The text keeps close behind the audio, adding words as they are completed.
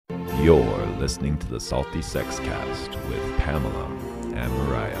You're listening to the Salty Sex Cast with Pamela and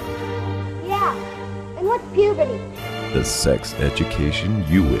Mariah. Yeah, and what's puberty? The sex education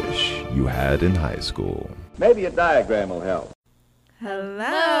you wish you had in high school. Maybe a diagram will help.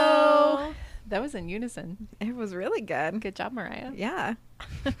 Hello. That was in unison. It was really good. Good job, Mariah. Yeah.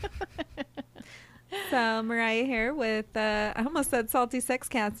 So Mariah here with, I almost said Salty Sex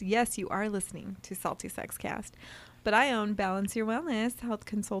Cast. Yes, you are listening to Salty Sex Cast. But I own Balance Your Wellness Health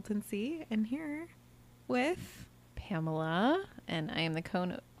Consultancy, and here with Pamela, and I am the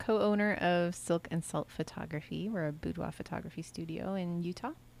co-owner of Silk and Salt Photography. We're a boudoir photography studio in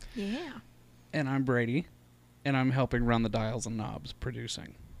Utah. Yeah. And I'm Brady, and I'm helping run the dials and knobs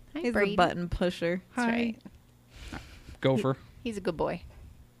producing. Hi, He's Brady. the button pusher. That's Hi. right. Gopher. He's a good boy.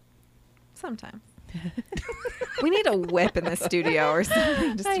 Sometimes. We need a whip in the studio or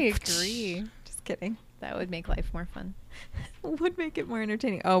something. I agree. Just kidding. That would make life more fun. Would make it more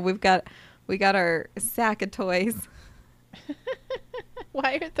entertaining. Oh, we got our sack of toys.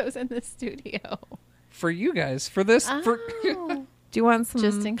 Why are those in the studio? For you guys, for this, for Oh. Do you want some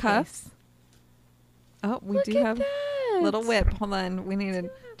Just in cuffs? case. Oh, we Look do at have that. little whip. Hold on. We need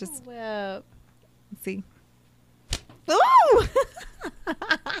to just Whip. see. Ooh!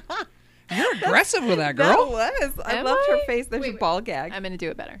 you're aggressive with that, That girl. was. I Am loved her I? face. There's Wait, a ball gag. I'm going to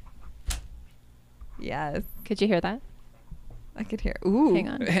do it better. Yes. Could you hear that? I could hear. Ooh. Hang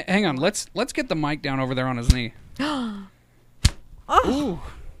on. Hang on, let's get the mic down over there on his knee. Oh, Ooh.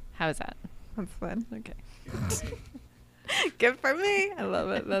 How is that? that's fun. Okay. Good for me. I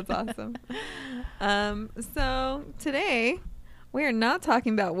love it. That's awesome. So today we are not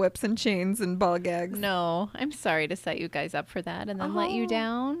talking about whips and chains and ball gags. No, I'm sorry to set you guys up for that and then let you Oh.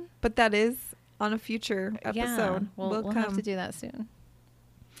 down. But that is on a future episode. Yeah, we'll Will have come. to do that soon.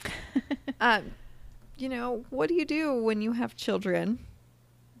 You know, what do you do when you have children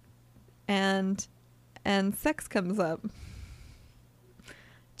and sex comes up?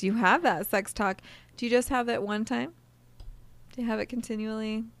 Do you have that sex talk? Do you just have that one time? Do you have it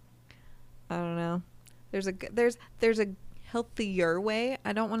continually? I don't know. There's a healthier way.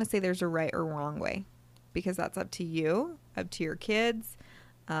 I don't want to say there's a right or wrong way, because that's up to you, up to your kids.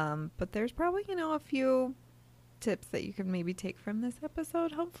 But there's probably, a few tips that you can maybe take from this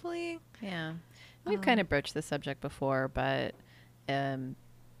episode, hopefully. Yeah. We've kind of broached the subject before, but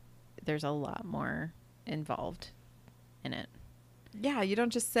there's a lot more involved in it. Yeah, you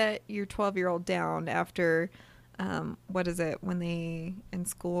don't just set your 12-year-old down after, what is it, when they, in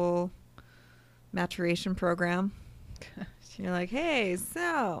school, maturation program. You're like, hey,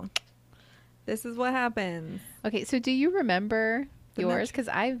 so this is what happens. Okay, so do you remember The yours? Because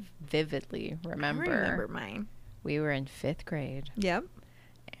I vividly I remember. remember mine. We were in 5th grade, Yep.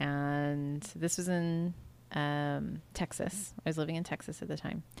 and this was in Texas. I was living in Texas at the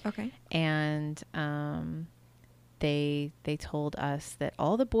time. Okay. And they told us that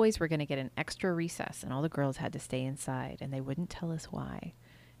all the boys were going to get an extra recess and all the girls had to stay inside, and they wouldn't tell us why,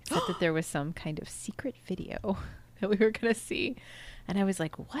 except that there was some kind of secret video that we were going to see. And I was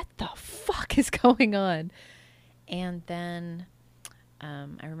like, what the fuck is going on? And then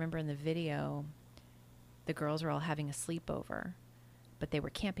I remember in the video, the girls were all having a sleepover, but they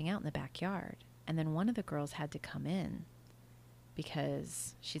were camping out in the backyard. And then one of the girls had to come in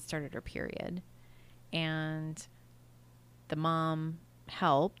because she'd started her period, and the mom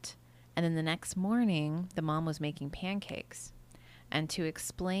helped. And then the next morning, the mom was making pancakes. And to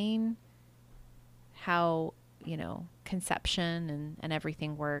explain how, conception and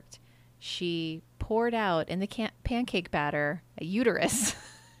everything worked, she poured out in the pancake batter a uterus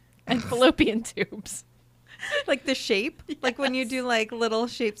and fallopian tubes. Like the shape? Yes. Like when you do like little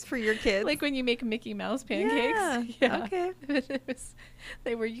shapes for your kids? Like when you make Mickey Mouse pancakes. Yeah. Okay.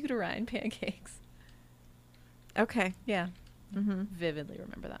 They were uterine pancakes. Okay. Yeah. Mm-hmm. Vividly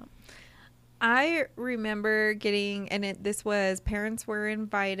remember that. I remember getting, and this was, parents were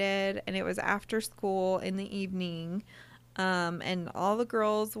invited, and it was after school in the evening, and all the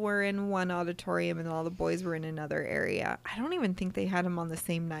girls were in one auditorium and all the boys were in another area. I don't even think they had them on the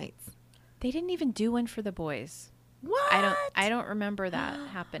same nights. They didn't even do one for the boys. What? I don't remember that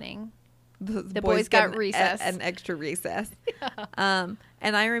happening. The boys got get recess. an extra recess. And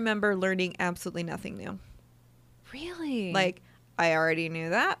I remember learning absolutely nothing new. Really? Like, I already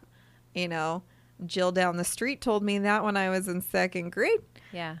knew that. Jill down the street told me that when I was in 2nd grade.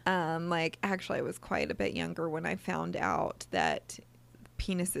 Yeah. Actually, I was quite a bit younger when I found out that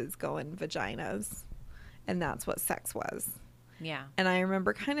penises go in vaginas, and that's what sex was. Yeah. And I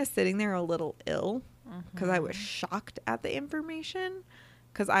remember kind of sitting there a little ill because I was shocked at the information,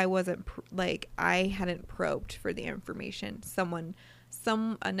 because I wasn't I hadn't probed for the information. Someone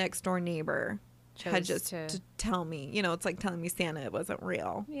a next door neighbor had just to tell me, you know, it's like telling me Santa wasn't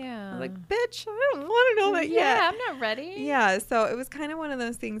real. Yeah. I was like, bitch, I don't want to know that yet. Yeah, I'm not ready. Yeah, so it was kind of one of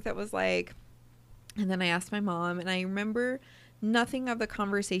those things that was like, and then I asked my mom, and I remember nothing of the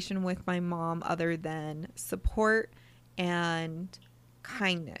conversation with my mom other than support and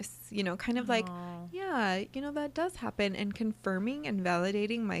kindness, you know, kind of like, yeah, you know, that does happen, and confirming and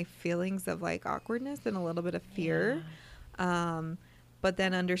validating my feelings of like awkwardness and a little bit of fear. But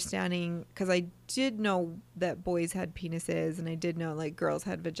then understanding, because I did know that boys had penises, and I did know like girls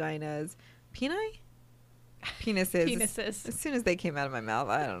had vaginas. Penises. Penises. As soon as they came out of my mouth,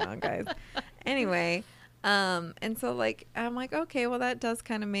 I don't know, guys. Anyway, and so like I'm like, okay, well that does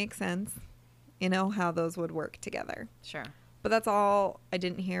kind of make sense, you know, how those would work together. Sure. But that's all. I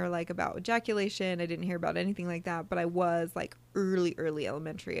didn't hear like about ejaculation. I didn't hear about anything like that. But I was like early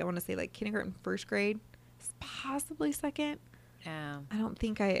elementary. I want to say like kindergarten, first grade, possibly second. Yeah. I don't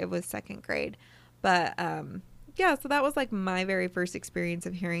think it was second grade. But yeah, so that was like my very first experience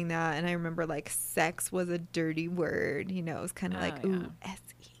of hearing that. And I remember like sex was a dirty word. You know, it was kind of like, ooh,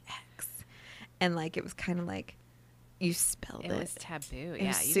 sex. And like it was kind of like you spelled it. It was taboo. It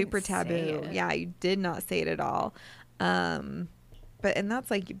was super taboo. Yeah, you did not say it at all. And that's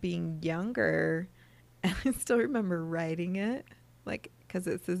like being younger. And I still remember writing it, like, because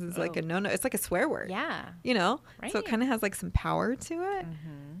this is like a no. It's like a swear word. Yeah. You know? Right. So it kind of has like some power to it.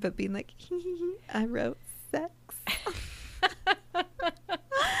 Mm-hmm. But being like, I wrote sex. So I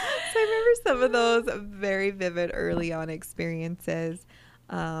remember some of those very vivid early on experiences.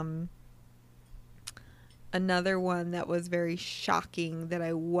 Another one that was very shocking that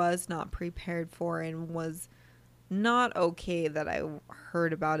I was not prepared for and was not okay that I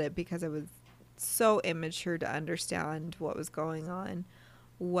heard about it because I was so immature to understand what was going on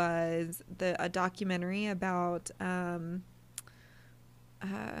was a documentary about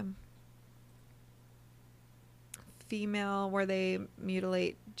female where they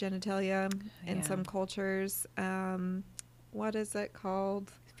mutilate genitalia in some cultures. What is it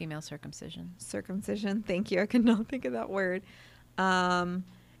called? Female circumcision. Circumcision. Thank you. I could not think of that word.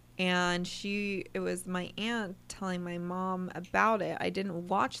 And it was my aunt telling my mom about it. I didn't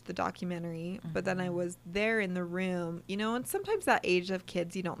watch the documentary, but then I was there in the room, you know, and sometimes that age of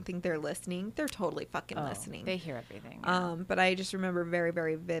kids, you don't think they're listening. They're totally fucking listening. They hear everything. Yeah. But I just remember very,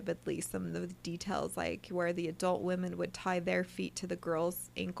 very vividly some of the details, like where the adult women would tie their feet to the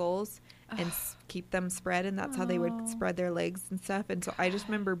girls' ankles and keep them spread. And that's how they would spread their legs and stuff. And so I just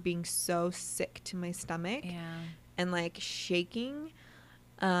remember being so sick to my stomach and like shaking.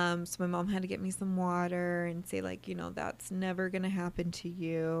 So my mom had to get me some water and say like, you know, that's never going to happen to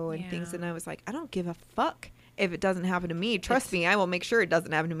you and things. And I was like, I don't give a fuck if it doesn't happen to me. Trust me, I will make sure it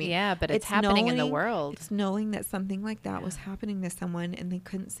doesn't happen to me. Yeah, but it's happening in the world. It's knowing that something like that was happening to someone and they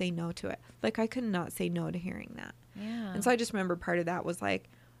couldn't say no to it. Like I could not say no to hearing that. Yeah. And so I just remember part of that was like,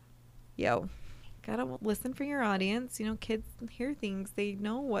 yo, gotta listen for your audience. You know, kids hear things. They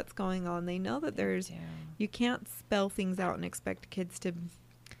know what's going on. They know that you can't spell things out and expect kids to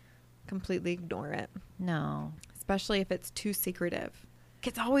completely ignore it. No. Especially if it's too secretive.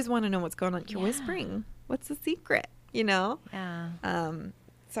 Kids always want to know what's going on. You're whispering. What's the secret? You know? Yeah.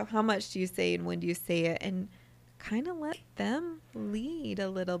 So how much do you say and when do you say it? And kind of let them lead a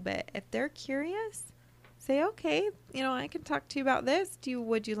little bit. If they're curious, say, okay, you know, I can talk to you about this.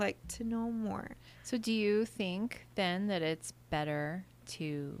 Would you like to know more? So do you think then that it's better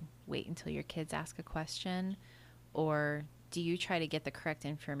to wait until your kids ask a question, or do you try to get the correct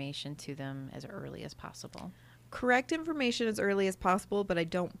information to them as early as possible? Correct information as early as possible, but I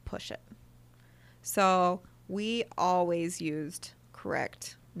don't push it. So we always used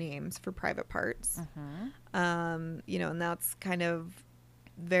correct names for private parts. You know, and that's kind of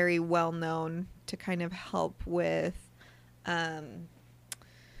very well known to kind of help with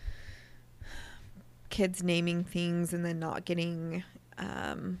kids naming things and then not getting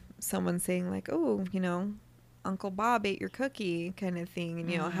someone saying like, oh, you know, Uncle Bob ate your cookie kind of thing.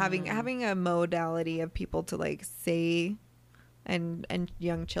 And, you know, having a modality of people to like say and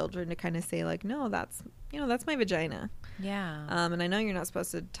young children to kind of say like, no, that's, you know, that's my vagina. Yeah. And I know you're not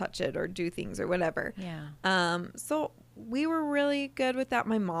supposed to touch it or do things or whatever. Yeah. So we were really good with that.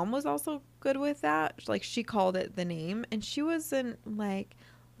 My mom was also good with that. Like she called it the name and she wasn't like,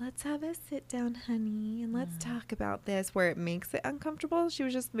 let's have a sit down, honey, and let's talk about this where it makes it uncomfortable. She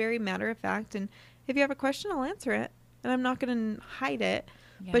was just very matter of fact. And if you have a question, I'll answer it. And I'm not going to hide it.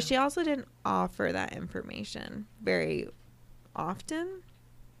 Yeah. But she also didn't offer that information very often.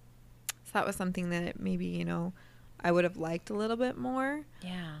 So that was something that maybe, you know, I would have liked a little bit more.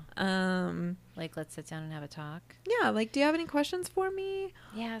 Yeah. Like, let's sit down and have a talk. Yeah. Like, do you have any questions for me?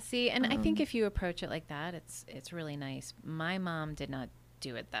 Yeah. See, and I think if you approach it like that, it's really nice. My mom did not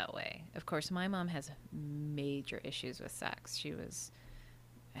do it that way. Of course, my mom has major issues with sex. She was,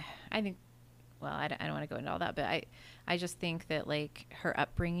 I think, well, I don't want to go into all that, but I just think that like her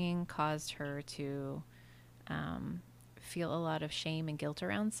upbringing caused her to feel a lot of shame and guilt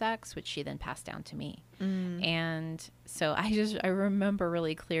around sex, which she then passed down to me. And so I remember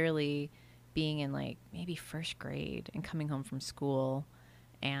really clearly being in like maybe first grade and coming home from school,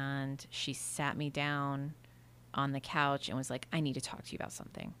 and she sat me down on the couch and was like, I need to talk to you about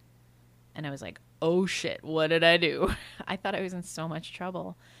something. And I was like, oh shit, what did I do? I thought I was in so much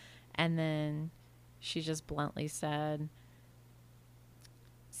trouble. And then she just bluntly said,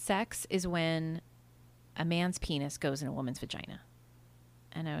 sex is when a man's penis goes in a woman's vagina.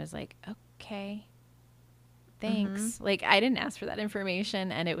 And I was like, okay, thanks. Like, I didn't ask for that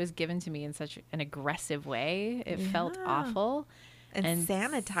information, and it was given to me in such an aggressive way. It felt awful. And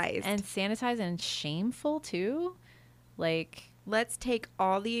sanitized. And sanitized and shameful, too. Like, let's take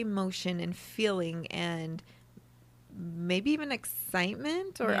all the emotion and feeling and maybe even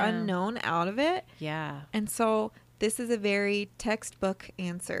excitement or unknown out of it. Yeah. And so this is a very textbook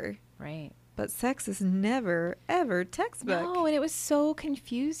answer. Right. But sex is never, ever textbook. No, and it was so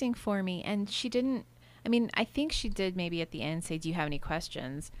confusing for me. And she didn't, I mean, I think she did maybe at the end say, do you have any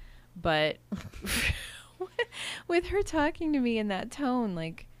questions? But with her talking to me in that tone,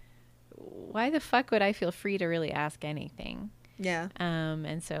 like, why the fuck would I feel free to really ask anything? Yeah.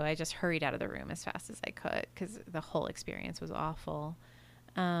 And so I just hurried out of the room as fast as I could because the whole experience was awful.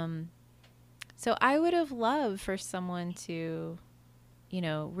 So I would have loved for someone to, you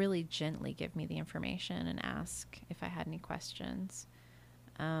know, really gently give me the information and ask if I had any questions.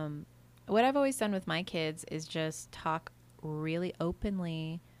 What I've always done with my kids is just talk really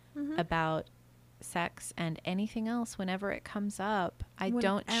openly about sex and anything else whenever it comes up. I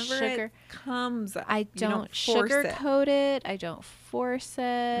don't sugarcoat it. I don't force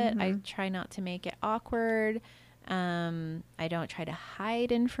it. I try not to make it awkward. I don't try to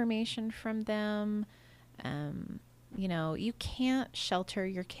hide information from them. You know, you can't shelter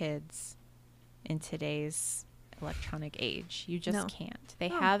your kids in today's electronic age. You just can't. They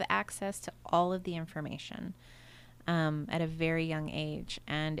have access to all of the information at a very young age.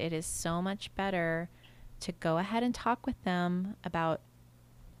 And it is so much better to go ahead and talk with them about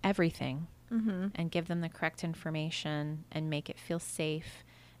everything and give them the correct information and make it feel safe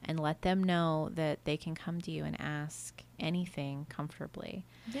and let them know that they can come to you and ask anything comfortably.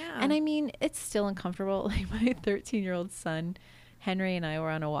 Yeah. And I mean, it's still uncomfortable. Like my 13-year-old son, Henry, and I were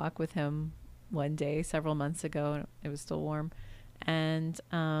on a walk with him one day several months ago, and it was still warm. And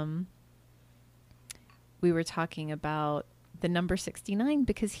we were talking about the number 69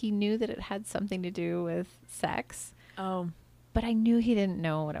 because he knew that it had something to do with sex. Oh. But I knew he didn't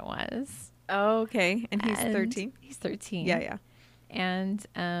know what it was. Oh, okay. And he's 13? He's 13. Yeah, yeah. And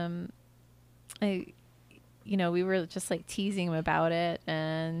we were just like teasing him about it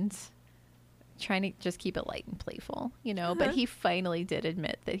and trying to just keep it light and playful, you know, but he finally did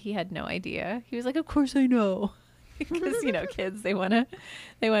admit that he had no idea. He was like, of course I know. Because, you know, kids, they want to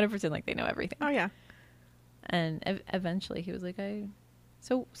pretend like they know everything. Oh, yeah. And eventually he was like,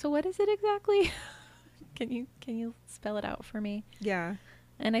 so what is it exactly? Can you spell it out for me? Yeah.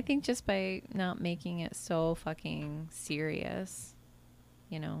 And I think just by not making it so fucking serious,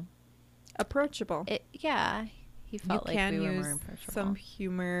 you know, approachable. He felt like we were more approachable. Some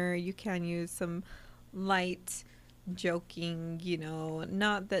humor. You can use some light joking, you know,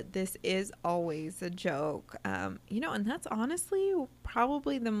 not that this is always a joke, you know, and that's honestly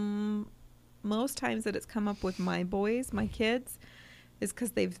probably the most times that it's come up with my boys, my kids, is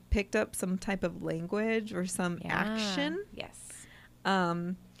because they've picked up some type of language or some action. Yes.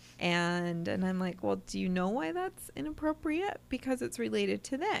 And I'm like, well, do you know why that's inappropriate? Because it's related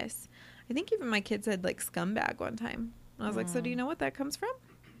to this. I think even my kid said like scumbag one time. I was like, so do you know what that comes from?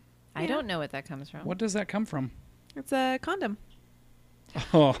 I don't know what that comes from. What does that come from? It's a condom.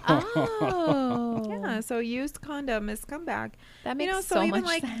 Oh. Yeah, so used condom is scumbag. That makes so so even much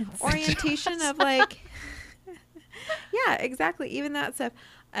like sense. orientation of like yeah, exactly. Even that stuff.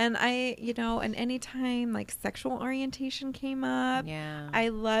 And and anytime like sexual orientation came up, I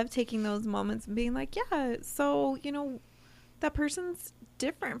love taking those moments and being like, yeah, so, you know, that person's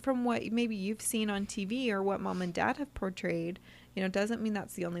different from what maybe you've seen on TV or what mom and dad have portrayed. You know, doesn't mean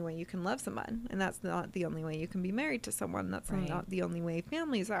that's the only way you can love someone. And that's not the only way you can be married to someone. That's not the only way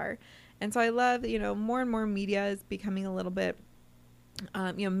families are. And so I love, you know, more and more media is becoming a little bit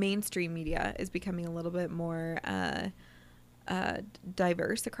mainstream media is becoming a little bit more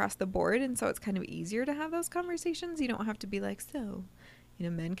diverse across the board, and so it's kind of easier to have those conversations. You don't have to be like, so,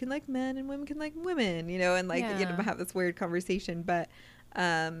 men can like men and women can like women, and like have this weird conversation. But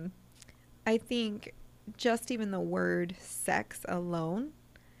I think just even the word sex alone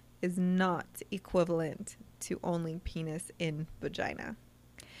is not equivalent to only penis in vagina.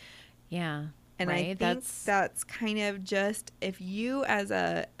 Yeah. And I think that's kind of just, if you as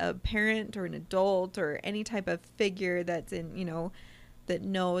a parent or an adult or any type of figure that's in, that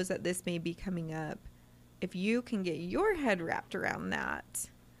knows that this may be coming up, if you can get your head wrapped around that,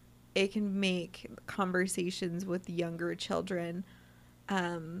 it can make conversations with younger children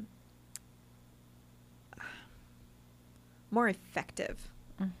more effective.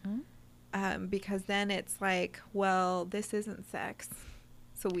 Mm-hmm. Because then it's like, well, this isn't sex,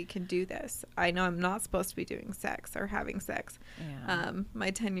 so we can do this. I know I'm not supposed to be doing sex or having sex. Yeah.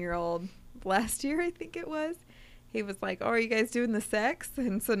 My 10-year-old last year, I think it was, he was like, oh, are you guys doing the sex?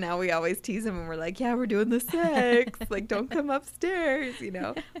 And so now we always tease him and we're like, yeah, we're doing the sex. Like, don't come upstairs,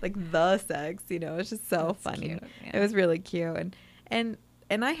 like the sex, it's just so That's funny. Cute, yeah. It was really cute. And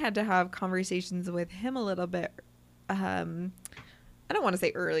I had to have conversations with him a little bit. I don't want to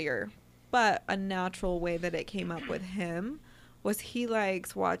say earlier, but a natural way that it came up with him was he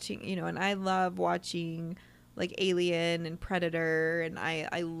likes watching, and I love watching like Alien and Predator, and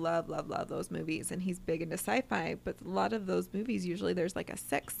I love those movies, and he's big into sci-fi, but a lot of those movies, usually there's like a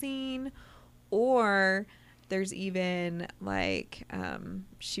sex scene, or there's even like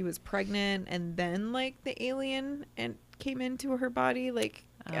she was pregnant and then like the alien and came into her body, like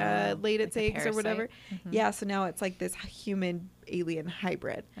laid its eggs or whatever. Mm-hmm. Yeah, so now it's like this human alien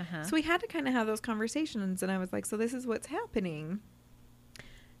hybrid. So we had to kind of have those conversations, and I was like, so this is what's happening.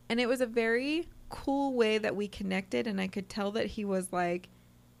 And it was a very cool way that we connected, and I could tell that he was like,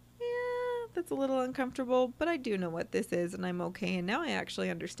 yeah, that's a little uncomfortable, but I do know what this is, and I'm okay, and now I actually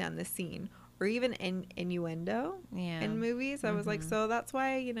understand the scene. Or even innuendo in movies. I was like, so that's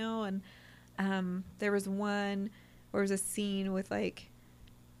why, and there was one where there was a scene with like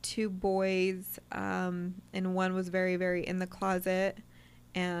two boys, and one was very, very in the closet,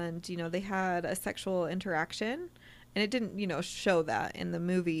 and they had a sexual interaction, and it didn't show that in the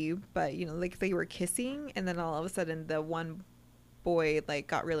movie, but like they were kissing, and then all of a sudden the one boy like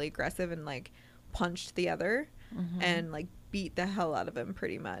got really aggressive and like punched the other and like beat the hell out of him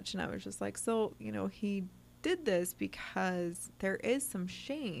pretty much. And I was just like, so he did this because there is some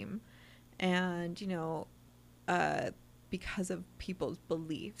shame, and because of people's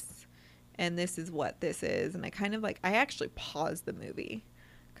beliefs, and this is what this is. And I kind of like, I actually paused the movie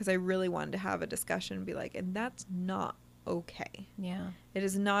because I really wanted to have a discussion and be like, and that's not okay. Yeah, it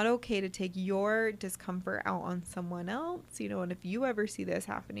is not okay to take your discomfort out on someone else, and if you ever see this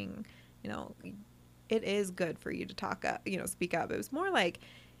happening, it is good for you to talk up, speak up. It was more like,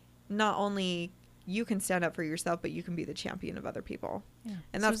 not only you can stand up for yourself, but you can be the champion of other people. Yeah.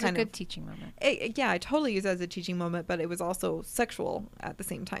 And that's kind of a good teaching moment. I totally use it as a teaching moment, but it was also sexual at the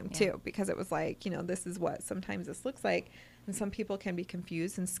same time too, because it was like, this is what sometimes this looks like. And some people can be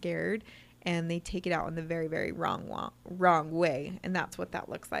confused and scared, and they take it out in the very, very wrong way. And that's what that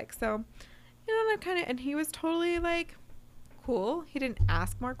looks like. So, and he was totally like cool. He didn't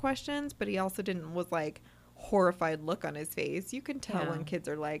ask more questions, but he also was like horrified look on his face. You can tell when kids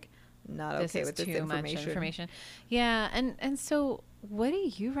are like, not okay with this information. Yeah. And so what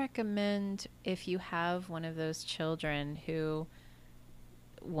do you recommend if you have one of those children who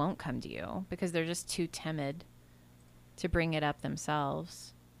won't come to you because they're just too timid to bring it up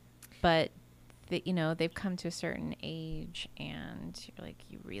themselves, but they've come to a certain age and you're like,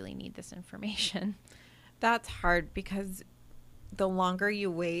 you really need this information? That's hard, because the longer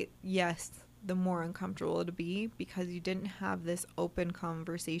you wait, yes, the more uncomfortable it'll be, because you didn't have this open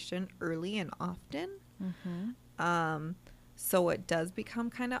conversation early and often. So it does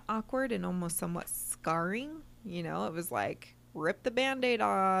become kind of awkward and almost somewhat scarring. It was like rip the Band-Aid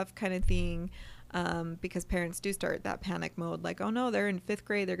off kind of thing, because parents do start that panic mode, like, oh no, they're in 5th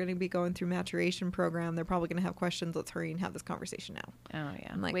grade, they're going to be going through maturation program, they're probably going to have questions, let's hurry and have this conversation now. Oh yeah.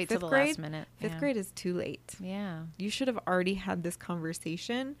 I'm like, wait till the last minute. 5th grade is too late. Yeah. You should have already had this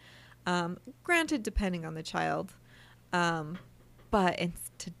conversation. Granted, depending on the child, but in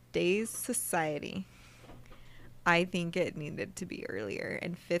today's society, I think it needed to be earlier.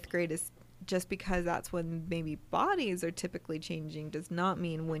 And 5th grade is, just because that's when maybe bodies are typically changing, does not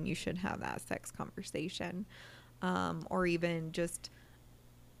mean when you should have that sex conversation, or even just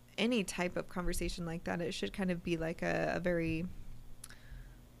any type of conversation like that. It should kind of be like a very,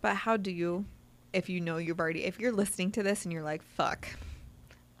 but how do you, if you've already, if you're listening to this and you're like, fuck,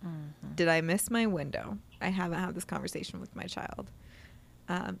 Did I miss my window? I haven't had this conversation with my child.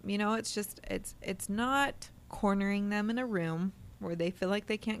 It's not cornering them in a room where they feel like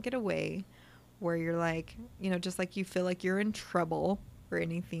they can't get away, where you're like, just like you feel like you're in trouble or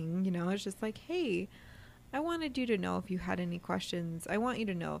anything, it's just like, hey, I wanted you to know if you had any questions. I want you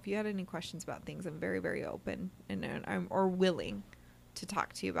to know if you had any questions about things. I'm very, very open and I'm willing to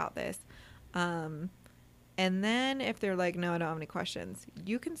talk to you about this. And then if they're like, no, I don't have any questions,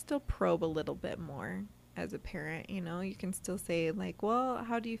 you can still probe a little bit more as a parent. You can still say like, well,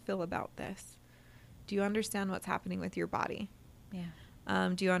 how do you feel about this? Do you understand what's happening with your body? Yeah.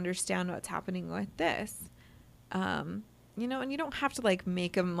 Do you understand what's happening with this? And you don't have to like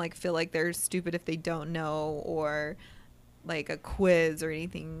make them like feel like they're stupid if they don't know, or like a quiz or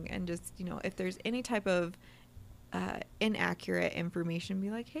anything. And just, if there's any type of inaccurate information, be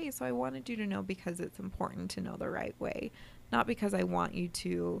like, hey, so I wanted you to know because it's important to know the right way, not because I want you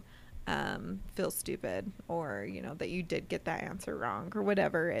to feel stupid or, that you did get that answer wrong or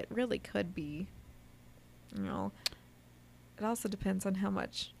whatever it really could be. It also depends on how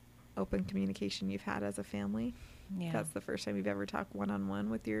much open communication you've had as a family. Yeah. That's the first time you've ever talked one-on-one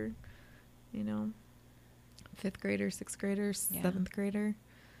with your, 5th grader, 6th grader, 7th grader.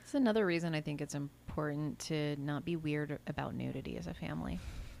 It's another reason I think it's important to not be weird about nudity as a family.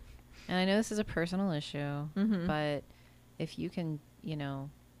 And I know this is a personal issue, but if you can,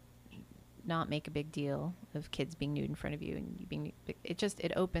 not make a big deal of kids being nude in front of you and you being,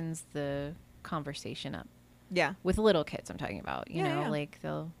 it opens the conversation up. Yeah. With little kids, I'm talking about, Yeah. like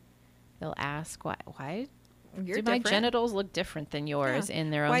they'll ask why You're do my different. genitals look different than yours in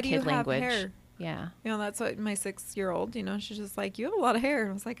their Why own do kid you have language? hair? Yeah. That's what my 6-year-old, she's just like, you have a lot of hair.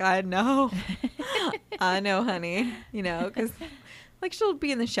 I was like, I know. I know, honey. Because like she'll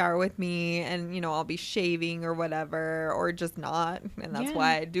be in the shower with me and, I'll be shaving or whatever, or just not. And that's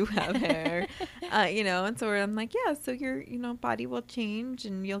why I do have hair, and so I'm like, yeah, so your, body will change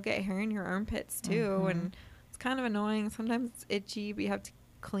and you'll get hair in your armpits too. And it's kind of annoying. Sometimes it's itchy, but you have to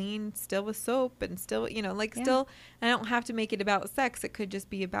clean still with soap and still, still, I don't have to make it about sex. It could just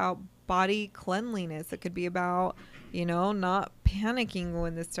be about body cleanliness. It could be about, not panicking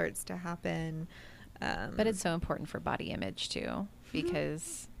when this starts to happen. But it's so important for body image too,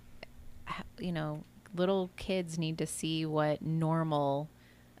 because, little kids need to see what normal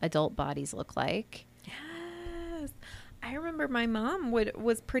adult bodies look like. Yes. I remember my mom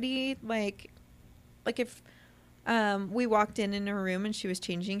was pretty like if we walked in a room and she was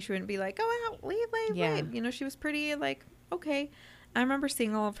changing, she wouldn't be like, "Go out, leave." She was pretty like, okay. I remember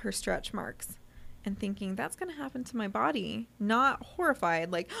seeing all of her stretch marks and thinking, that's going to happen to my body. Not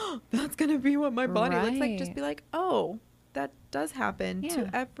horrified, like, oh, that's going to be what my body looks like. Just be like, oh, that does happen to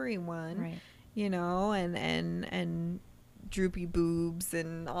everyone. Right. And droopy boobs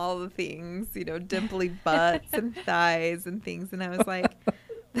and all the things, dimply butts and thighs and things. And I was like,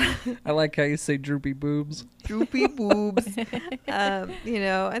 I like how you say droopy boobs. Droopy boobs.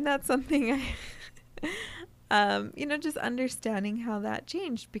 And that's something just understanding how that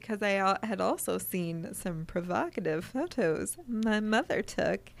changed, because I had also seen some provocative photos my mother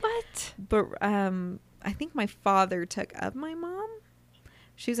took. What? But I think my father took of my mom.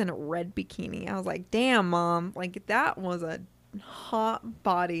 She was in a red bikini. I was like, damn, Mom. Like, that was a hot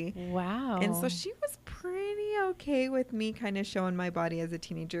body. Wow. And so she was pretty okay with me kind of showing my body as a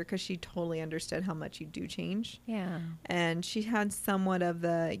teenager, because she totally understood how much you do change. Yeah. And she had somewhat of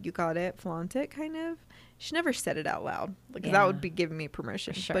the you got it, flaunt it kind of. She never said it out loud, because that would be giving me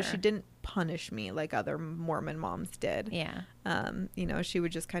permission. Sure. But she didn't punish me like other Mormon moms did. Yeah. She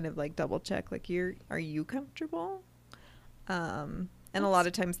would just kind of like double check, like, are you comfortable? And a lot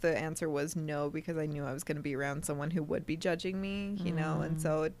of times the answer was no, because I knew I was going to be around someone who would be judging me, and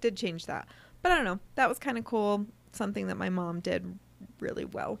so it did change that. But I don't know. That was kind of cool. Something that my mom did really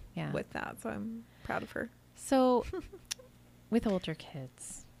well with that. So I'm proud of her. So with older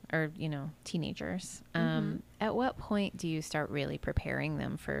kids or, teenagers, at what point do you start really preparing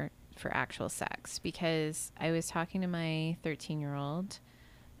them for actual sex? Because I was talking to my 13-year-old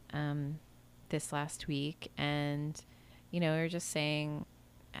this last week, and we were just saying,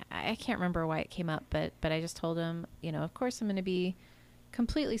 I can't remember why it came up, but I just told him, of course I'm going to be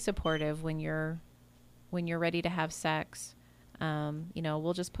completely supportive when you're ready to have sex.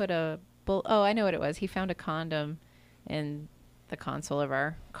 We'll just put I know what it was. He found a condom in the console of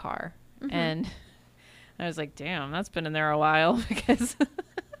our car. And I was like, damn, that's been in there a while, because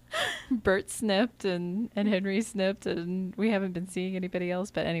Bert snipped and Henry snipped, and we haven't been seeing anybody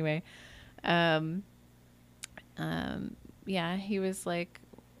else. But anyway, he was like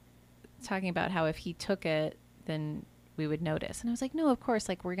talking about how if he took it, then we would notice. And I was like, no, of course,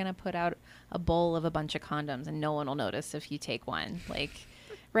 like we're going to put out a bowl of a bunch of condoms and no one will notice if you take one. Like,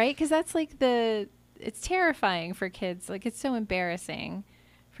 right? Because that's like it's terrifying for kids. Like, it's so embarrassing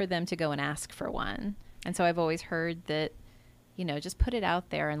for them to go and ask for one. And so I've always heard that, you know, just put it out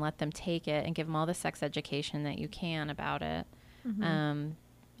there and let them take it and give them all the sex education that you can about it.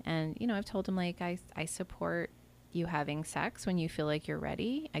 And, you know, I've told them, like, I support you having sex when you feel like you're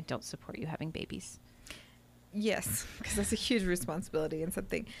ready. I don't support you having babies. Yes, because that's a huge responsibility and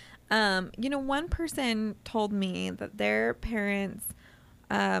something. You know, one person told me that their parents,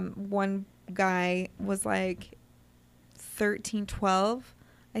 one guy was like 13, 12.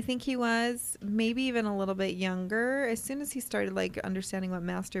 I think he was, maybe even a little bit younger. As soon as he started like understanding what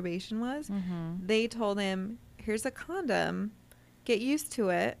masturbation was, they told him, here's a condom, get used to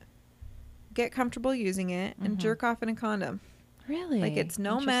it, get comfortable using it, and jerk off in a condom. Really? Like, it's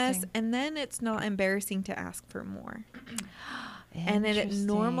no mess, and then it's not embarrassing to ask for more. And then it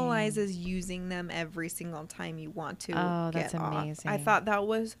normalizes using them every single time you want to get that's off. amazing. I thought that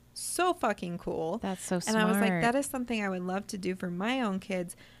was so fucking cool. That's so And smart. I was like, that is something I would love to do for my own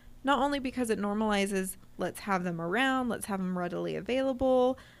kids. Not only because it normalizes, let's have them around, let's have them readily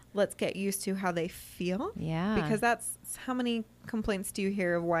available, let's get used to how they feel. Yeah. Because that's how many complaints do you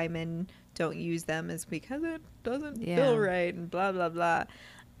hear of why men don't use them, is because it doesn't feel right and blah, blah, blah.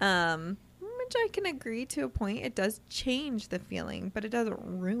 Which I can agree to a point. It does change the feeling, but it doesn't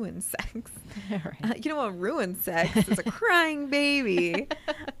ruin sex. Right. You know what ruins sex is a crying baby.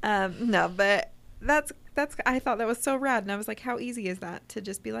 No, but that's I thought that was so rad. And I was like, how easy is that to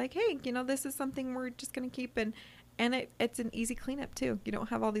just be like, hey, you know, this is something we're just going to keep. And it's an easy cleanup too. You don't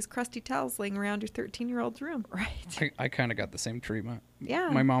have all these crusty towels laying around your 13-year-old's room. Right. I kind of got the same treatment. Yeah.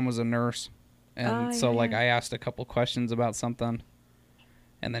 My mom was a nurse. And so, like, I asked a couple questions about something.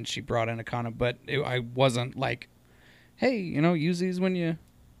 And then she brought in a condom. But I wasn't like, hey, you know, use these when you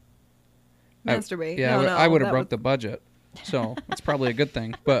Masturbate. I would have broke the budget. So it's probably a good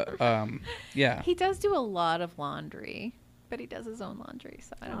thing. But, yeah. He does do a lot of laundry, but he does his own laundry.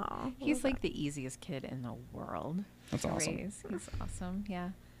 So I don't. He's like the easiest kid in the world. That's to awesome. raise. He's awesome. Yeah.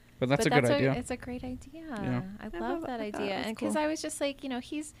 But that's a good idea. It's a great idea. Yeah. I love that I thought idea. it was And because cool. I was just like, you know,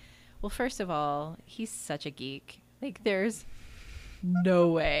 well, first of all, he's such a geek. Like, there's no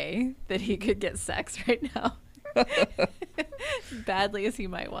way that he could get sex right now. Badly as he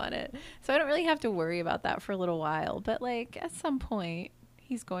might want it. So I don't really have to worry about that for a little while. But, like, at some point,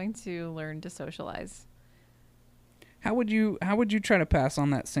 he's going to learn to socialize. How would you try to pass on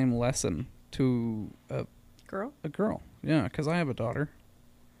that same lesson to a girl? Yeah, because I have a daughter.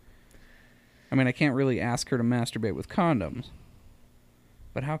 I mean, I can't really ask her to masturbate with condoms.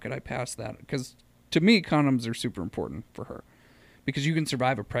 But how could I pass that? Because to me, condoms are super important for her. Because you can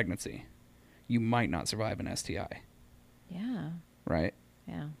survive a pregnancy. You might not survive an STI. Yeah. Right?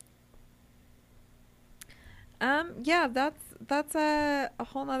 Yeah. Yeah, that's a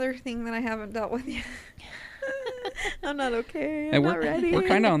whole other thing that I haven't dealt with yet. I'm not okay. I'm not ready. We're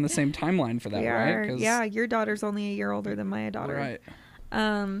kind of on the same timeline for that, right? Yeah, your daughter's only a year older than my daughter.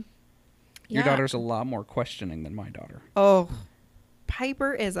 Right. Your daughter's a lot more questioning than my daughter. Oh,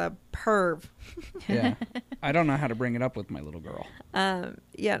 Piper is a perv. Yeah. I don't know how to bring it up with my little girl.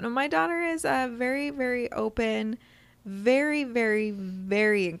 Yeah, no, my daughter is very, very open, very, very,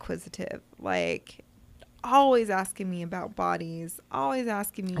 very inquisitive. Like, always asking me about bodies, always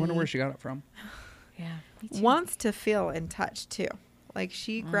asking me. I wonder where she got it from. Yeah. Me too. Wants to feel in touch too. Like,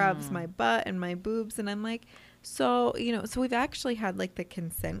 she grabs my butt and my boobs, and I'm like, so, you know, so we've actually had like the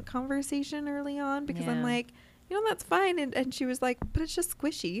consent conversation early on, because I'm like, you know, that's fine. And she was like, but it's just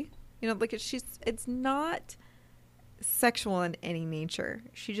squishy. You know, like, it's not sexual in any nature.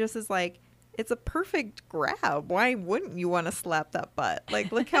 She just is like, it's a perfect grab. Why wouldn't you want to slap that butt?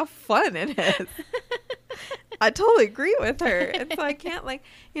 Like, look how fun it is. I totally agree with her. And so I can't, like,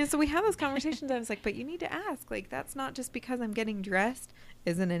 you know, so we have those conversations. I was like, but you need to ask. Like, that's not just because I'm getting dressed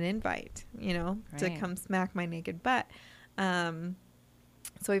isn't an invite, you know, to come smack my naked butt. So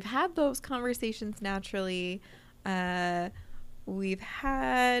we've had those conversations naturally. We've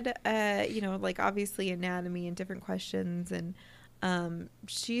had, you know, like, obviously anatomy and different questions. And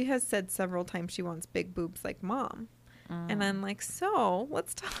she has said several times she wants big boobs like mom. And I'm like, so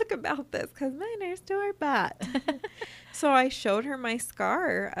let's talk about this, because mine are to her butt. So I showed her my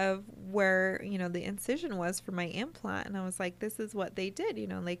scar of where, you know, the incision was for my implant. And I was like, this is what they did. You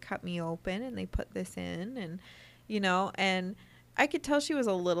know, they cut me open and they put this in, and, you know, and I could tell she was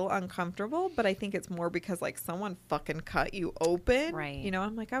a little uncomfortable, but I think it's more because, like, someone fucking cut you open. Right. You know,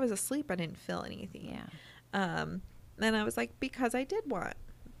 I'm like, I was asleep. I didn't feel anything. Yeah. And I was like, because I did want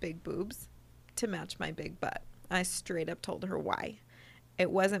big boobs to match my big butt. I straight up told her why. It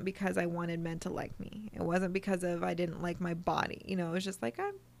wasn't because I wanted men to like me. It wasn't because of I didn't like my body. You know, it was just like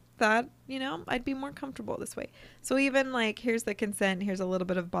I thought, you know, I'd be more comfortable this way. So even like, here's the consent, here's a little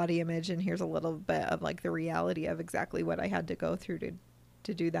bit of body image, and here's a little bit of like the reality of exactly what I had to go through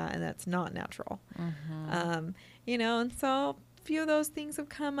to do that, and that's not natural. You know, and so a few of those things have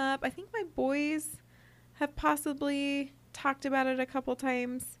come up. I think my boys have possibly talked about it a couple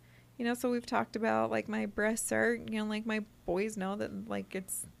times. You know, so we've talked about like my breasts are, you know, like my boys know that like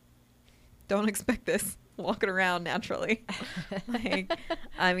it's, don't expect this walking around naturally. Like,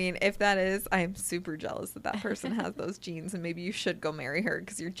 I mean, if that is, I'm super jealous that that person has those genes, and maybe you should go marry her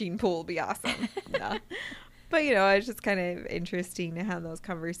because your gene pool will be awesome. Yeah. But, you know, it's just kind of interesting to have those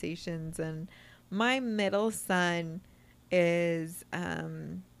conversations. And my middle son is,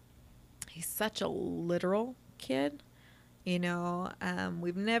 he's such a literal kid. You know,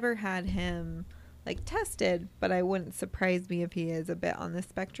 we've never had him like tested, but I wouldn't surprise me if he is a bit on the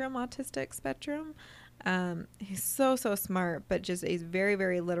spectrum, autistic spectrum. He's so smart, but just he's very,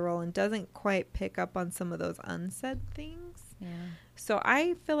 very literal and doesn't quite pick up on some of those unsaid things. Yeah. So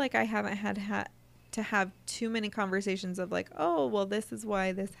I feel like I haven't had to have too many conversations of like, oh, well, this is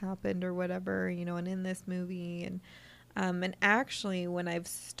why this happened or whatever, you know, and in this movie. And actually, when I've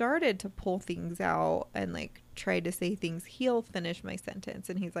started to pull things out and like try to say things, he'll finish my sentence.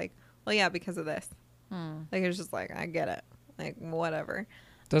 And he's like, well, yeah, because of this. Like, it's just like, I get it. Like, whatever.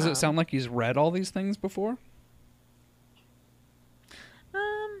 Does it sound like he's read all these things before?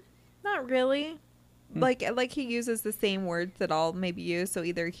 Not really. Like he uses the same words that I'll maybe use. So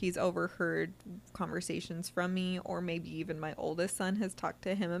either he's overheard conversations from me, or maybe even my oldest son has talked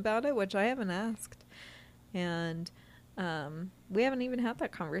to him about it, which I haven't asked. And we haven't even had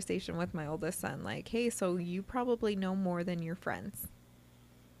that conversation with my oldest son. Like, hey, so you probably know more than your friends.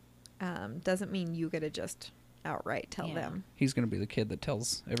 Doesn't mean you get to just outright tell them. He's going to be the kid that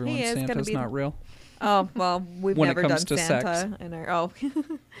tells everyone Santa's not real. Oh, well, we've never done Santa in our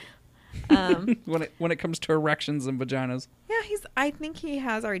when it comes to erections and vaginas. Yeah, I think he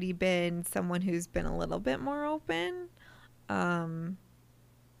has already been someone who's been a little bit more open. But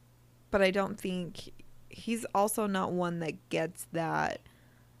I don't think he's also not one that gets that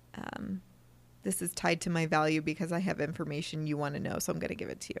this is tied to my value because I have information you want to know, so I'm going to give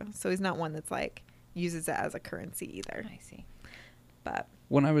it to you. So he's not one that's like uses it as a currency either. I see. But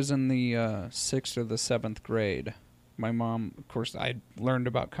when I was in the 6th or the 7th grade, my mom, of course, I learned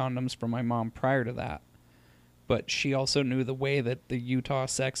about condoms from my mom prior to that. But she also knew the way that the Utah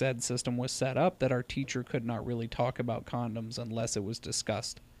sex ed system was set up, that our teacher could not really talk about condoms unless it was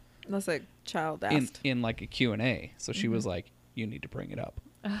discussed. Unless a child asked. In like a Q&A. So she was like, you need to bring it up.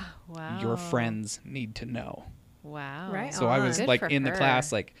 Oh, wow. Your friends need to know. Wow. Right. So I was Good like for in the her.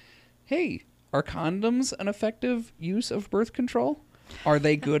 class like, hey, are condoms an effective use of birth control? Are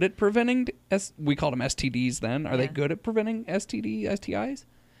they good at preventing, we called them STDs then. Are they good at preventing STIs?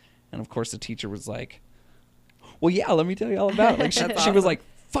 And of course the teacher was like, well, yeah, let me tell you all about it. Like she was like,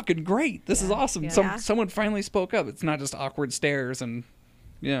 fucking great. This is awesome. Yeah. Someone finally spoke up. It's not just awkward stares and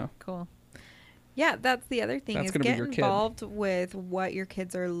yeah. Cool. Yeah, that's the other thing, That's is gonna be get your kid. involved with what your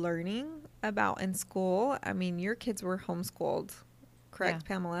kids are learning about in school. I mean, your kids were homeschooled, correct,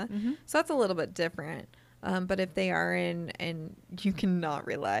 Pamela? Mm-hmm. So that's a little bit different. But if they are and you cannot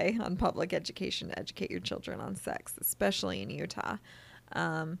rely on public education to educate your children on sex, especially in Utah.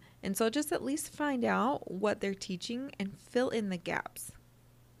 And so just at least find out what they're teaching and fill in the gaps.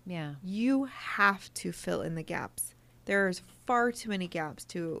 Yeah. You have to fill in the gaps. There's far too many gaps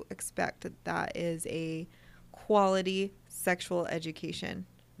to expect that is a quality sexual education.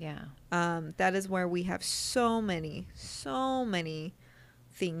 Yeah. That is where we have so many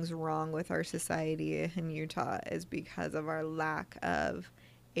things wrong with our society in Utah, is because of our lack of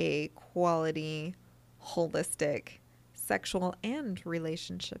a quality, holistic sexual and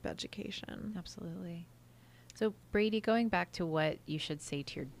relationship education. Absolutely. So, Brady, going back to what you should say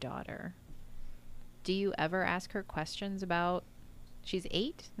to your daughter, do you ever ask her questions about, she's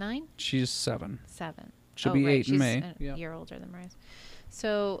 8, 9? She's 7. 7. She'll be 8 in she's May. a year older than Mariah.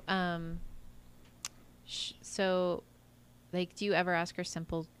 So, like, do you ever ask her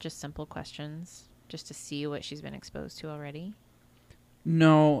simple questions just to see what she's been exposed to already?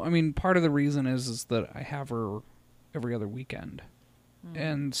 No, I mean, part of the reason is that I have her every other weekend.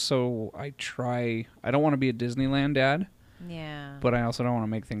 And so I don't want to be a Disneyland dad. Yeah. But I also don't want to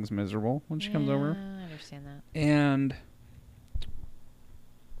make things miserable when she comes over. I understand that. And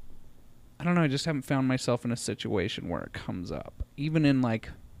I don't know, I just haven't found myself in a situation where it comes up. Even in like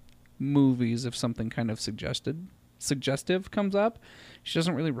movies, if something kind of suggestive comes up, she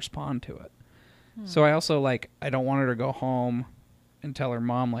doesn't really respond to it. So I also, like, I don't want her to go home and tell her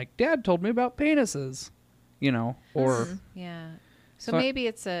mom, like, Dad told me about penises, you know, or... Yeah. So So I- maybe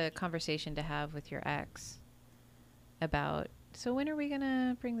it's a conversation to have with your ex about, so when are we going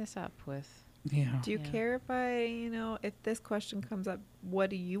to bring this up with... Yeah. Do you Yeah. care if I, if this question comes up, what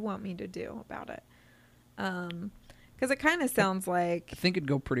do you want me to do about it? Because it kind of sounds like, I think it'd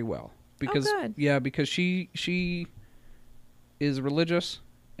go pretty well. Because, good. yeah, because she is religious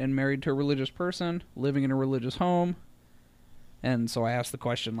and married to a religious person, living in a religious home. And so I asked the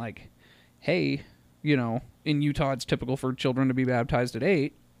question, like, hey, you know, in Utah it's typical for children to be baptized at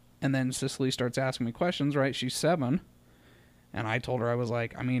 8. And then Cicely starts asking me questions, right? She's 7. And I told her, I was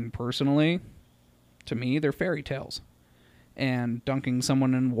like, I mean, personally, to me, they're fairy tales. And dunking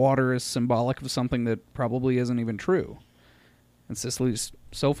someone in water is symbolic of something that probably isn't even true. And Cicely's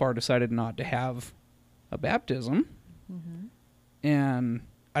so far decided not to have a baptism. And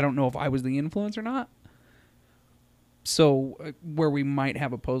I don't know if I was the influence or not. So where we might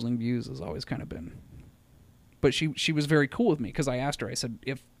have opposing views has always kind of been. But she was very cool with me because I asked her, I said,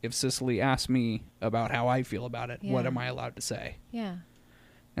 if Cicely asked me about how I feel about it, what Yeah. am I allowed to say? Yeah.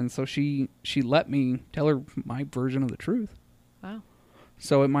 And so she let me tell her my version of the truth. Wow.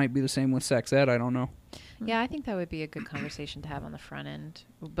 So it might be the same with sex ed. I don't know. Yeah, I think that would be a good conversation to have on the front end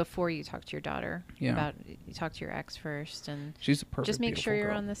before you talk to your daughter. Yeah. About, you talk to your ex first and She's a perfect, just make sure beautiful you're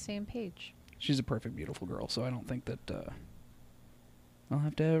girl. on the same page. She's a perfect, beautiful girl. So I don't think that I'll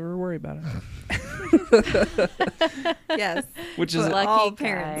have to ever worry about it. yes, Which is what Lucky all guy.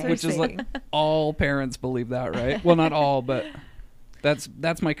 parents are Which is like saying. all parents believe that, right? Well, not all, but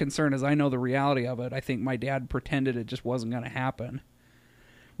that's my concern. Is I know the reality of it. I think my dad pretended it just wasn't going to happen.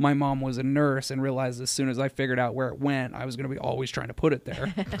 My mom was a nurse and realized as soon as I figured out where it went, I was going to be always trying to put it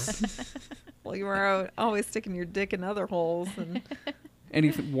there. Well, you were always sticking your dick in other holes, and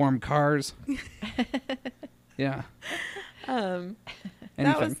Anything, warm cars. Yeah. that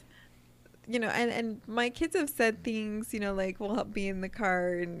Anything. was, and my kids have said things, like we'll be in the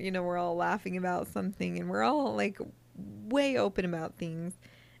car and we're all laughing about something, and we're all like way open about things.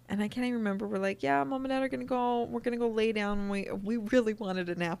 And I can't even remember. We're like, yeah, Mom and Dad are going to go. We're going to go lay down. We really wanted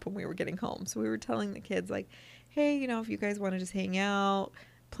a nap when we were getting home. So we were telling the kids, like, hey, if you guys want to just hang out,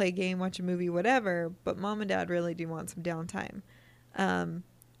 play a game, watch a movie, whatever. But Mom and Dad really do want some downtime.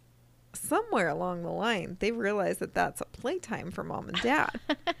 Somewhere along the line, they realized that that's a playtime for Mom and Dad.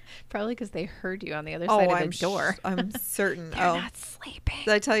 Probably because they heard you on the other side of the door. I'm certain. They're not sleeping.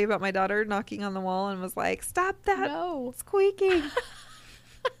 Did I tell you about my daughter knocking on the wall and was like, stop that No. squeaking?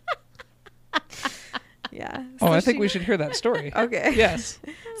 Yeah. Oh, So I think she- we should hear that story. Okay. Yes.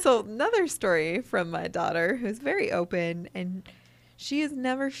 So another story from my daughter, who's very open, and she is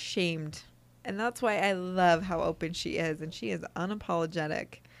never shamed. And that's why I love how open she is. And she is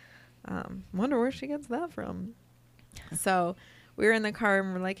unapologetic. Wonder where she gets that from. So we were in the car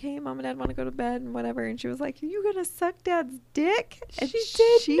and we're like, hey, Mom and Dad want to go to bed and whatever. And she was like, are you going to suck Dad's dick? And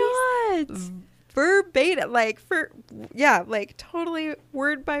she did not. Verbatim, like totally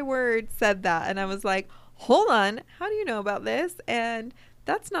word by word said that. And I was like, hold on, how do you know about this? And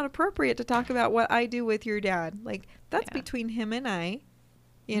that's not appropriate to talk about what I do with your dad. Like, that's between him and I,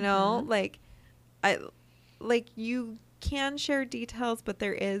 you can share details, but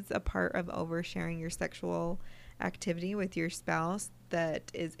there is a part of oversharing your sexual activity with your spouse that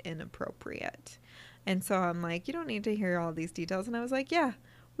is inappropriate. And so I'm like, you don't need to hear all these details. And I was like, yeah,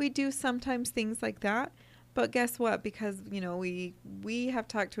 we do sometimes things like that. But guess what? Because, we have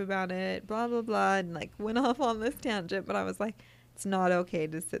talked to about it, blah, blah, blah, and like went off on this tangent. But I was like, it's not okay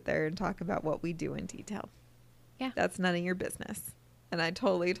to sit there and talk about what we do in detail. Yeah. That's none of your business. And I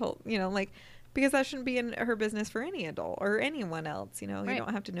totally told, because that shouldn't be in her business for any adult or anyone else. You Right.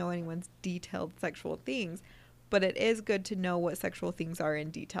 don't have to know anyone's detailed sexual things. But it is good to know what sexual things are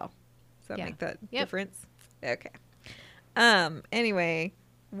in detail. Does that make that difference? Okay. Anyway,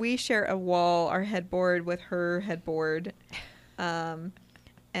 we share a wall, our headboard with her headboard. And,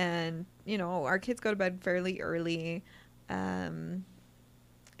 our kids go to bed fairly early.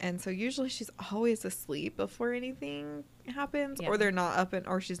 And so usually she's always asleep before anything happens, or they're not up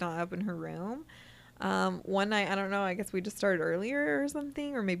or she's not up in her room. One night, I don't know, I guess we just started earlier or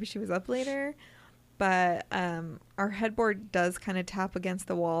something, or maybe she was up later. But our headboard does kind of tap against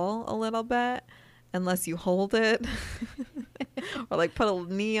the wall a little bit, unless you hold it or like put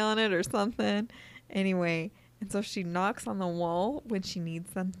a knee on it or something. Anyway, and so she knocks on the wall when she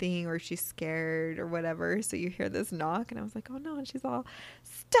needs something or she's scared or whatever. So you hear this knock, and I was like, oh no. And she's all,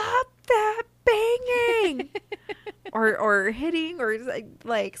 stop that banging or hitting or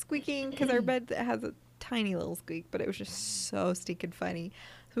like squeaking, because our bed has a tiny little squeak, but it was just so stinking funny.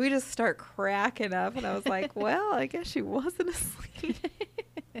 So we just start cracking up, and I was like, well, I guess she wasn't asleep.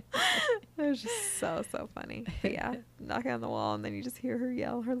 It was just so funny. But yeah, knocking on the wall, and then you just hear her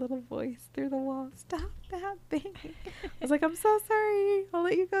yell, her little voice through the wall, "Stop that banging." I was like, I'm so sorry. I'll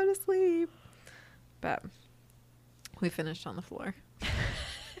let you go to sleep. But we finished on the floor.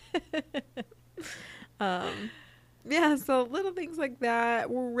 Yeah, so little things like that.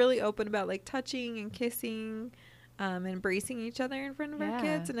 We're really open about like touching and kissing, embracing each other in front of our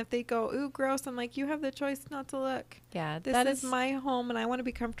kids. And if they go, ooh, gross, I'm like, you have the choice not to look. Yeah, This is my home, and I want to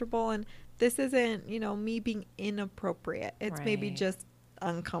be comfortable, and this isn't, me being inappropriate. It's maybe Right. just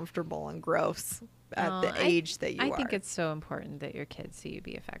uncomfortable and gross at the age that you are. I think it's so important that your kids see you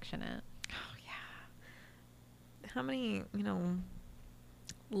be affectionate. Oh, yeah. How many,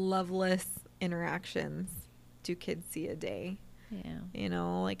 loveless interactions do kids see a day? Yeah.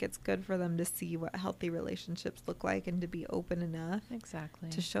 Like it's good for them to see what healthy relationships look like and to be open enough Exactly.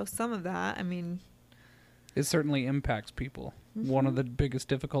 to show some of that. I mean, It certainly impacts people. One of the biggest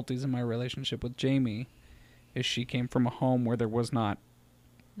difficulties in my relationship with Jamie is she came from a home where there was not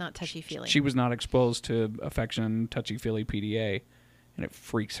touchy-feely. She was not exposed to affection, touchy-feely PDA, and it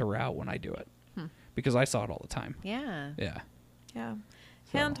freaks her out when I do it because I saw it all the time. Yeah. Yeah. yeah.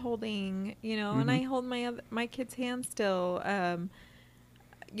 So. Hand holding, and I hold my kid's hand still.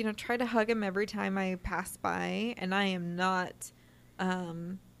 Try to hug him every time I pass by, and I am not.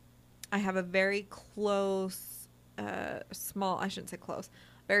 I have a very close, small. I shouldn't say close.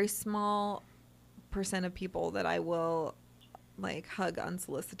 Very small percent of people that I will like hug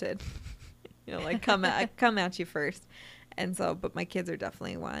unsolicited. Like come at you first, and so. But my kids are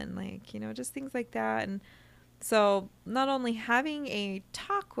definitely one. Like just things like that, and. So not only having a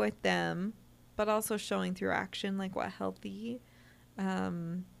talk with them, but also showing through action like what healthy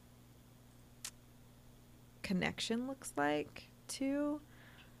connection looks like too.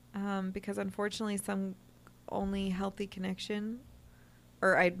 Because unfortunately some only healthy connection,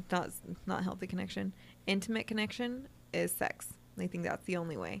 or not healthy connection, intimate connection is sex. They think that's the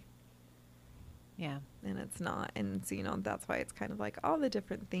only way. Yeah. And it's not. And so, that's why it's kind of like all the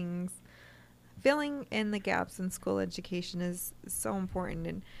different things. Filling in the gaps in school education is so important,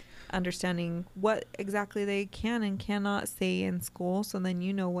 and understanding what exactly they can and cannot say in school, so then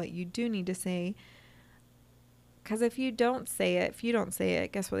what you do need to say. Because if you don't say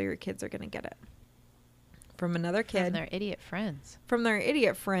it, guess what? Your kids are going to get it from another kid. From their idiot friends.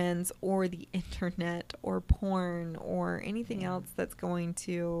 Or the internet, or porn, or anything else that's going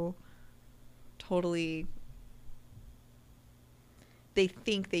to totally... They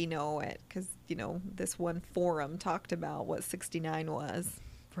think they know it because, this one forum talked about what 69 was.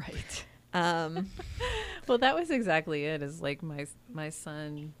 Right. Well, that was exactly it. Is like my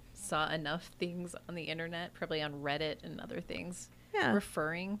son saw enough things on the internet, probably on Reddit and other things,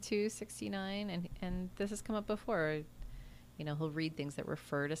 referring to 69, and this has come up before. He'll read things that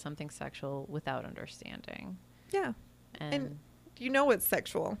refer to something sexual without understanding. Yeah. And it's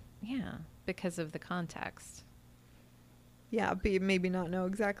sexual. Yeah, because of the context. Yeah, but you maybe not know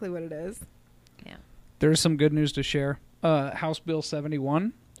exactly what it is. Yeah. There's some good news to share. House Bill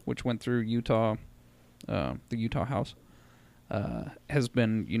 71, which went through Utah, the Utah House, has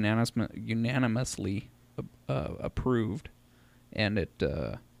been unanimously approved, and it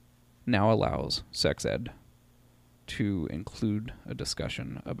now allows sex ed to include a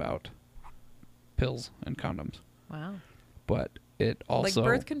discussion about pills and condoms. Wow. But it also... Like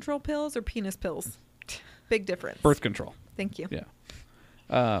birth control pills or penis pills? Big difference. Birth control. Thank you. Yeah.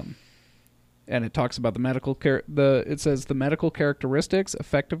 And it talks about the medical it says the medical characteristics,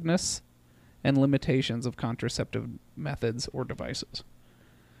 effectiveness, and limitations of contraceptive methods or devices.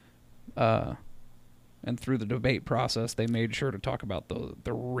 And through the debate process, they made sure to talk about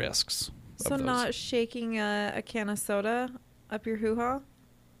the risks. So not shaking a can of soda up your hoo-ha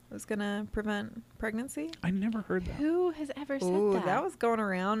is going to prevent pregnancy? I never heard that. Who has ever said that? That was going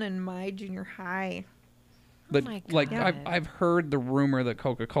around in my junior high. But my like God. I've heard the rumor that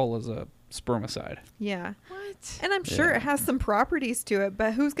Coca-Cola is a spermicide. Yeah. What? And I'm sure it has some properties to it,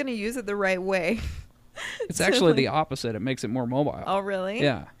 but who's going to use it the right way? It's actually the opposite. It makes it more mobile. Oh, really?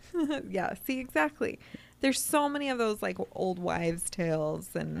 Yeah. Yeah. See, exactly. There's so many of those like old wives' tales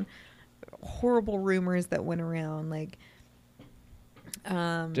and horrible rumors that went around. Like,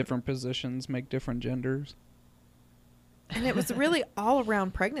 Different positions make different genders. and it was really all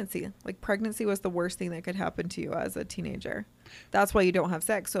around pregnancy. Like pregnancy was the worst thing that could happen to you as a teenager. That's why you don't have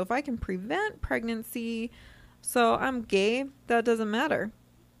sex. So if I can prevent pregnancy, so I'm gay, that doesn't matter.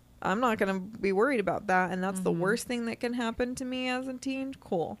 I'm not going to be worried about that. And that's the worst thing that can happen to me as a teen.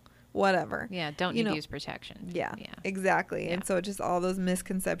 Cool. whatever. Yeah, don't You need know, to use protection. Yeah, Yeah. exactly. Yeah. And so just all those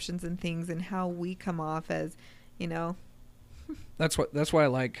misconceptions and things and how we come off as, you know, That's why I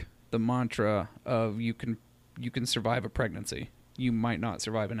like the mantra of you can survive a pregnancy. You might not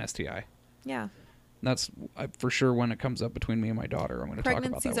survive an STI. yeah. That's for sure when it comes up between me and my daughter. I'm going to talk about that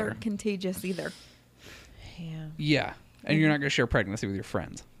Pregnancies later. aren't contagious either. Yeah. Yeah, and you're not going to share pregnancy with your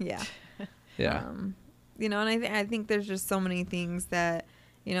friends. Yeah. Yeah. You know, and I think there's just so many things that,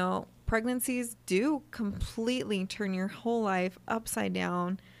 you know, pregnancies do completely turn your whole life upside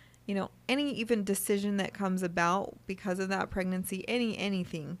down. You know, any even decision that comes about because of that pregnancy,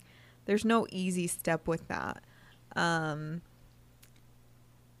 anything, there's no easy step with that.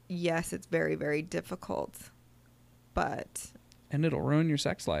 Yes, it's very, very difficult, but And it'll ruin your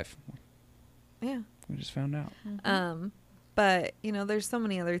sex life. yeah. We just found out. But you know, there's so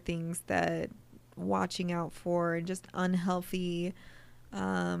many other things that watching out for, and just unhealthy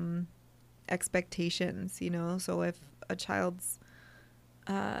expectations, you know. So if a child's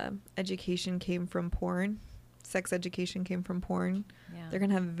education came from porn, sex education came from porn, Yeah. they're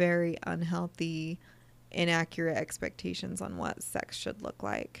gonna have very unhealthy, inaccurate expectations on what sex should look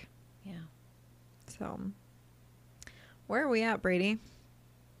like. Yeah. So where are we at, Brady?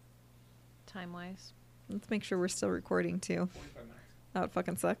 Time wise. Let's make sure we're still recording too. That would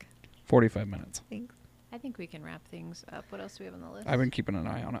fucking suck. 45 minutes. Thanks. I think we can wrap things up. What else do we have on the list? I've been keeping an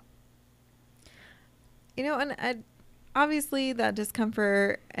eye on it. You know, and obviously that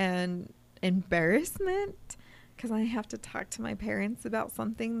discomfort and embarrassment, because I have to talk to my parents about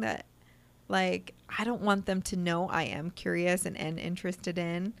something that, like, I don't want them to know I am curious and interested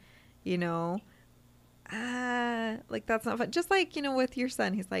in, you know. Like, that's not fun. Just like, you know, with your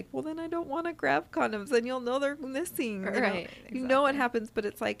son, he's like, well, then I don't want to grab condoms and you'll know they're missing. You know? Right, You know what exactly. happens, but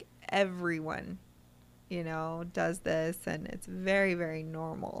it's like everyone, you know, does this, and it's very, very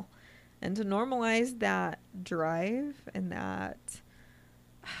normal. And to normalize that drive and that,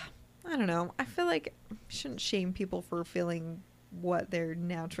 I don't know, I feel like I shouldn't shame people for feeling what they're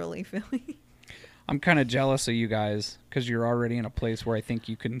naturally feeling. I'm kind of jealous of you guys because you're already in a place where I think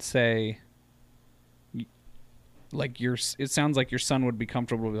you can say, like, it sounds like your son would be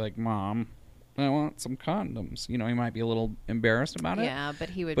comfortable to be like, Mom, I want some condoms. You know, he might be a little embarrassed about it. Yeah, but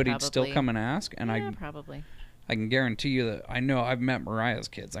he would But probably... he'd still come and ask. And yeah, probably. I can guarantee you that I know I've met Mariah's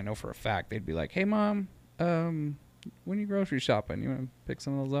kids. I know for a fact they'd be like, hey, Mom, when you grocery shopping, you want to pick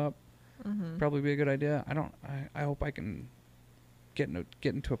some of those up? Mm-hmm. Probably be a good idea. I hope I can get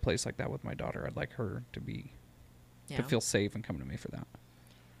into a place like that with my daughter. I'd like her to feel safe and come to me for that.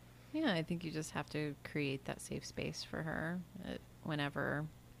 Yeah, I think you just have to create that safe space for her whenever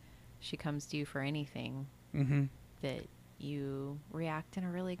she comes to you for anything, Mm-hmm. that you react in a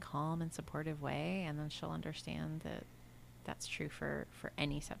really calm and supportive way, and then she'll understand that that's true for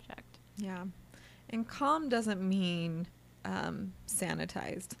any subject. Yeah. And calm doesn't mean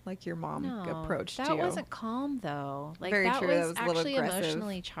sanitized, like your mom approached you. That wasn't calm, though. Like, Very that true. was That was a little actually aggressive.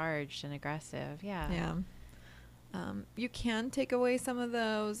 emotionally charged and aggressive. Yeah. Yeah. You can take away some of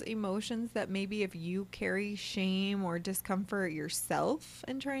those emotions that maybe if you carry shame or discomfort yourself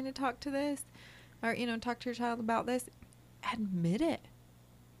in trying to talk to this, or, you know, talk to your child about this, admit it.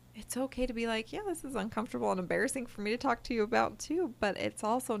 It's okay to be like, yeah, this is uncomfortable and embarrassing for me to talk to you about too, but it's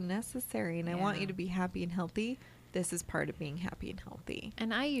also necessary, and I want you to be happy and healthy. This is part of being happy and healthy.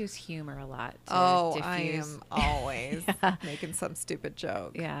 And I use humor a lot to I diffuse. am always making some stupid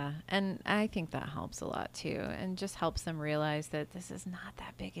joke. Yeah, and I think that helps a lot too, and just helps them realize that this is not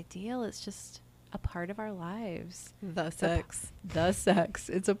that big a deal. It's just a part of our lives. The sex. The sex.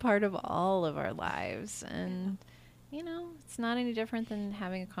 It's a part of all of our lives, and you know, it's not any different than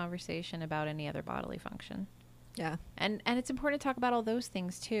having a conversation about any other bodily function. Yeah. And it's important to talk about all those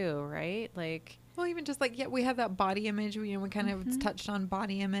things too, right? Like, Well, even just like, yeah, we have that body image. We kind of touched on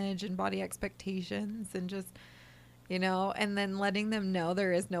body image and body expectations, and just, you know, and then letting them know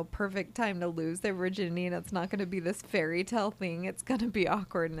there is no perfect time to lose their virginity, and it's not going to be this fairy tale thing. It's going to be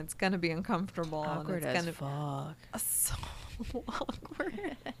awkward, and it's going to be uncomfortable. awkward and it's as gonna fuck. so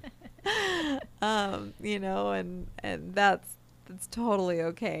awkward. You know, and that's totally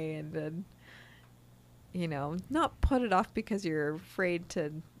okay. And then, you know, not put it off because you're afraid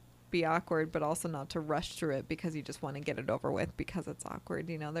to be awkward, but also not to rush through it because you just want to get it over with because it's awkward.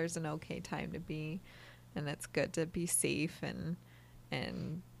 You know, there's an okay time to be, and it's good to be safe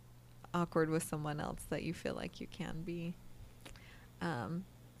and awkward with someone else that you feel like you can be.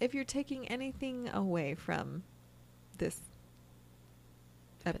 If you're taking anything away from this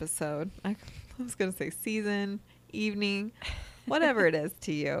episode, I was going to say season, evening, whatever it is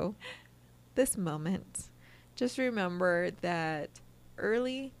to you, this moment, just remember that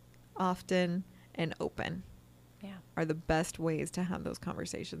early often, and open. Yeah. Are the best ways to have those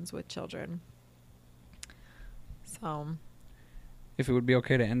conversations with children. So, If it would be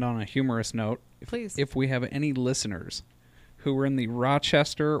okay to end on a humorous note, please. if we have any listeners who are in the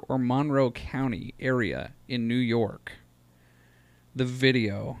Rochester or Monroe County area in New York, the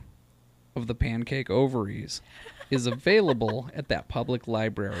video of the pancake ovaries is available at that public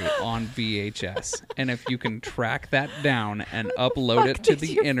library on VHS. And if you can track that down and upload it to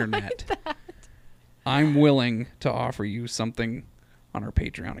the internet, I'm willing to offer you something on our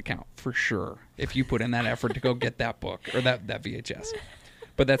Patreon account for sure, if you put in that effort to go get that book or that VHS.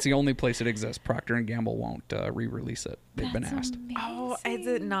 But that's the only place it exists. Procter & Gamble won't re-release it. They've been asked. Oh, is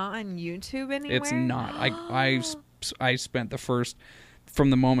it not on YouTube anywhere? It's not. I spent the first, from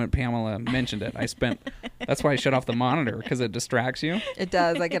the moment Pamela mentioned it, that's why I shut off the monitor, because it distracts you. It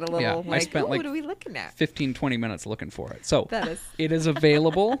does. I get a little Yeah, I spent what are we looking at? 15, 20 minutes looking for it. So That is it is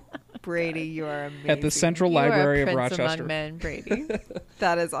available Brady, you are amazing. at the Central You are a Library of prince Rochester. among men, Brady.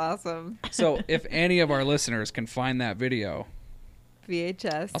 That is awesome. So if any of our listeners can find that video,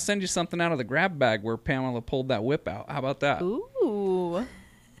 VHS. I'll send you something out of the grab bag where Pamela pulled that whip out. How about that? Ooh.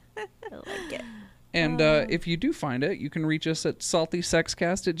 I like it. And if you do find it, you can reach us at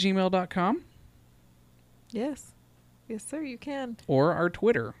saltysexcast@gmail.com Yes. Yes, sir, you can. or our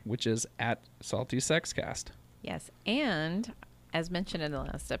Twitter, which is at saltysexcast. Yes, and as mentioned in the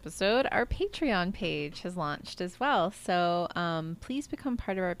last episode, our Patreon page has launched as well. So please become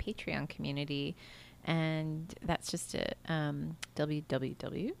part of our Patreon community. And that's just at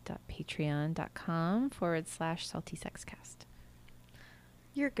www.patreon.com/saltysexcast.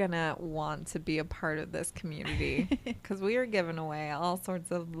 You're going to want to be a part of this community because we are giving away all sorts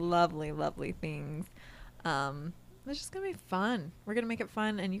of lovely, lovely things. It's just going to be fun. We're going to make it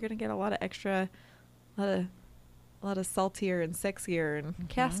fun, and you're going to get a lot of extra, a lot of saltier and sexier and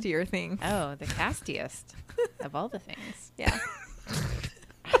castier things. Oh, the castiest of all the things. Yeah.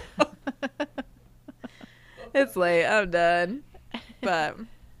 It's late. I'm done. But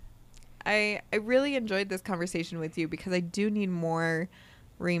I really enjoyed this conversation with you because I do need more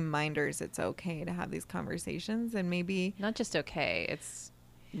reminders it's okay to have these conversations, and maybe Not just okay, it's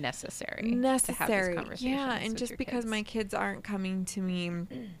necessary. To have these conversations yeah, and with just your because kids. my kids aren't coming to me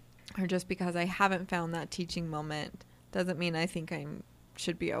or just because I haven't found that teaching moment doesn't mean I think I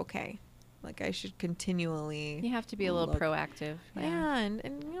should be okay. Like I should continually You have to be a little proactive. yeah,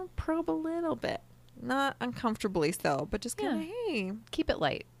 and probe a little bit. Not uncomfortably so, but just kind of, hey, Keep it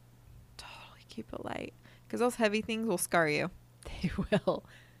light. totally keep it light. Because those heavy things will scar you. They will.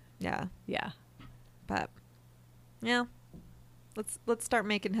 Yeah. Yeah. But, yeah. Let's start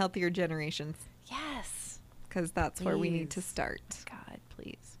making healthier generations. Yes. Because that's where we need to Please. start. God,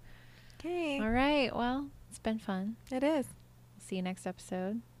 please. Okay. All right. Well, it's been fun. It is. We'll see you next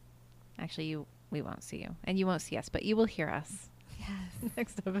episode. Actually, we won't see you. And you won't see us, but you will hear us Yes.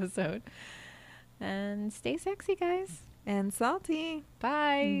 next episode. And stay sexy, guys. And salty.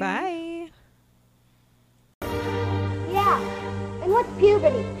 Bye. Bye. Yeah. And what's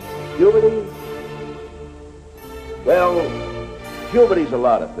puberty? Puberty? Well, puberty's a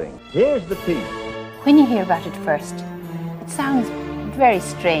lot of things. Here's the piece. When you hear about it first, it sounds very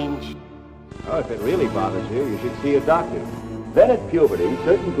strange. Oh, if it really bothers you, you should see a doctor. Then at puberty,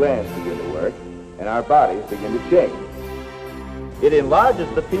 certain glands begin to work, and our bodies begin to change. It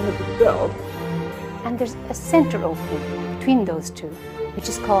enlarges the penis itself. And there's a center opening between those two, which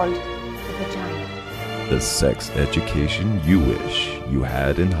is called the vagina. The sex education you wish you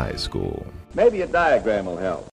had in high school. Maybe a diagram will help.